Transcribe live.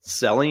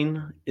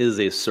Selling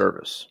is a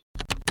service.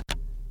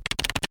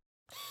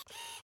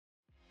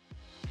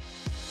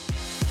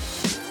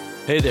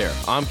 Hey there,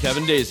 I'm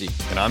Kevin Daisy.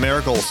 And I'm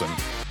Eric Olson.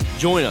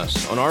 Join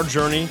us on our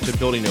journey to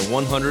building a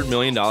 $100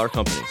 million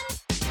company.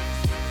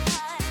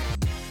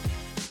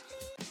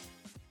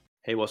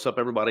 Hey, what's up,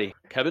 everybody?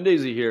 Kevin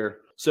Daisy here.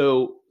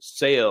 So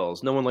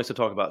sales, no one likes to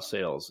talk about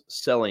sales.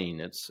 Selling,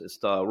 it's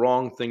the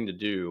wrong thing to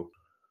do.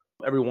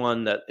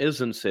 Everyone that is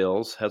in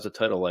sales has a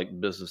title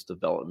like business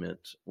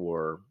development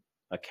or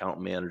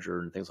account manager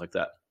and things like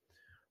that.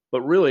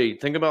 But really,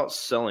 think about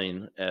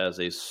selling as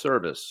a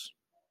service.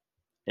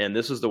 And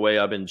this is the way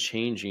I've been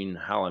changing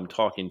how I'm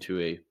talking to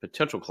a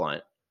potential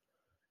client.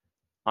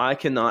 I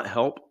cannot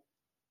help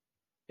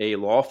a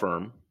law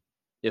firm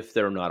if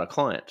they're not a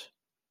client.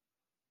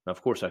 Now,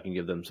 of course, I can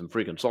give them some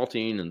free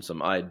consulting and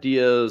some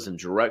ideas and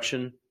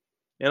direction.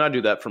 And I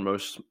do that for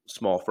most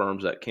small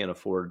firms that can't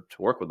afford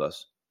to work with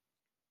us.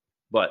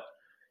 But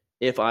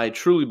if I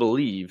truly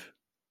believe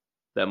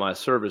that my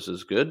service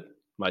is good,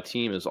 my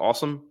team is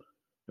awesome,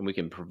 and we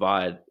can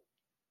provide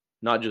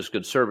not just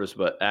good service,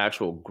 but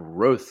actual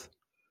growth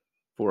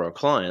for our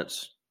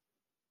clients,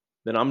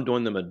 then I'm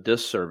doing them a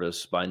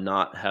disservice by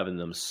not having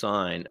them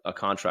sign a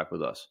contract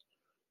with us.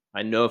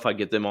 I know if I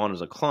get them on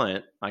as a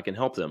client, I can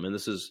help them. And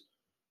this is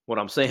what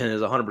I'm saying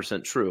is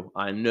 100% true.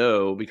 I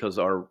know because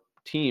our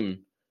team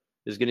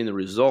is getting the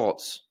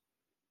results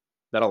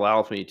that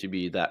allows me to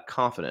be that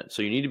confident.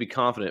 So you need to be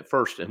confident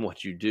first in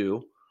what you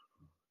do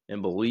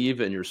and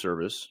believe in your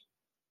service.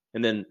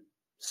 And then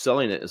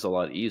selling it is a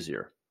lot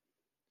easier.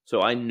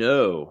 So I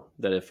know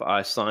that if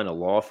I sign a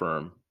law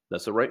firm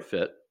that's the right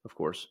fit, of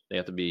course, they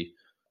have to be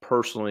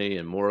personally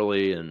and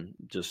morally and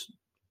just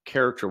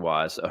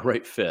character-wise a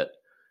right fit.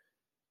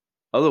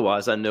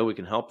 Otherwise, I know we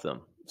can help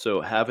them.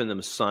 So having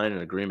them sign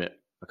an agreement,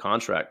 a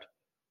contract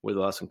with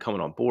us and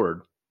coming on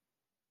board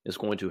is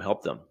going to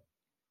help them.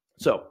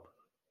 So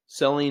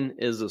selling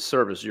is a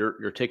service.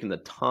 You're taking the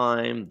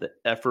time, the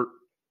effort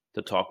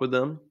to talk with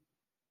them.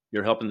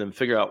 You're helping them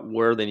figure out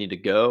where they need to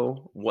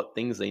go, what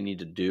things they need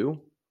to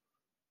do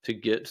to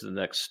get to the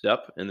next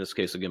step. In this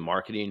case, again,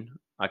 marketing.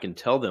 I can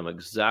tell them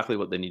exactly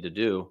what they need to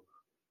do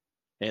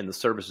and the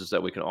services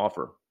that we can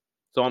offer.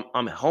 So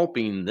I'm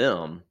helping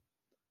them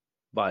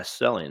by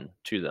selling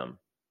to them.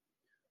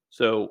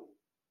 So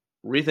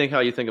rethink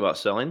how you think about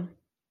selling.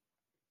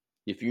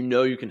 If you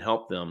know you can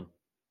help them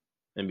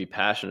and be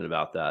passionate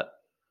about that,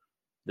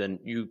 then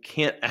you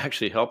can't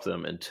actually help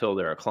them until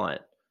they're a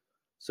client.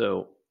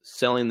 So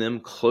selling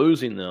them,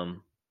 closing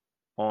them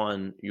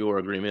on your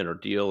agreement or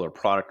deal or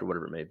product or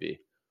whatever it may be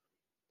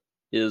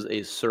is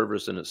a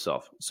service in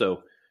itself.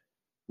 So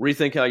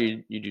rethink how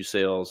you do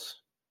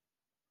sales.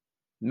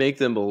 Make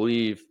them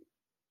believe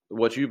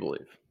what you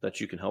believe,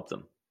 that you can help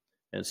them.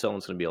 And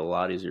selling's going to be a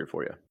lot easier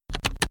for you.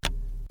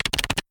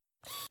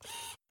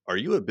 Are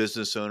you a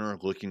business owner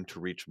looking to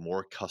reach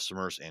more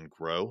customers and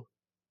grow?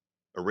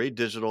 Array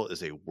Digital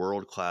is a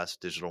world-class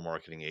digital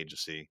marketing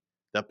agency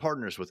that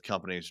partners with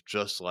companies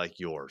just like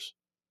yours.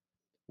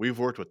 We've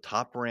worked with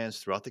top brands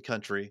throughout the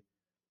country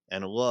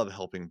and love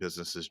helping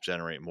businesses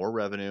generate more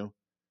revenue,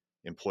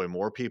 employ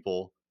more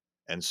people,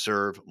 and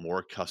serve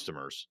more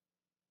customers.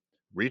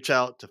 Reach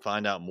out to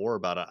find out more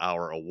about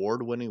our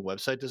award-winning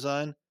website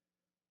design,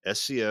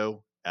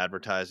 SEO,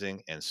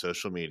 advertising, and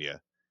social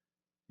media.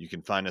 You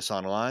can find us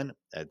online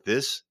at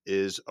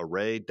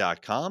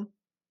thisisarray.com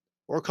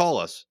or call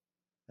us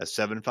at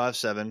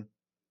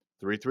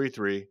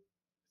 757-333-3021.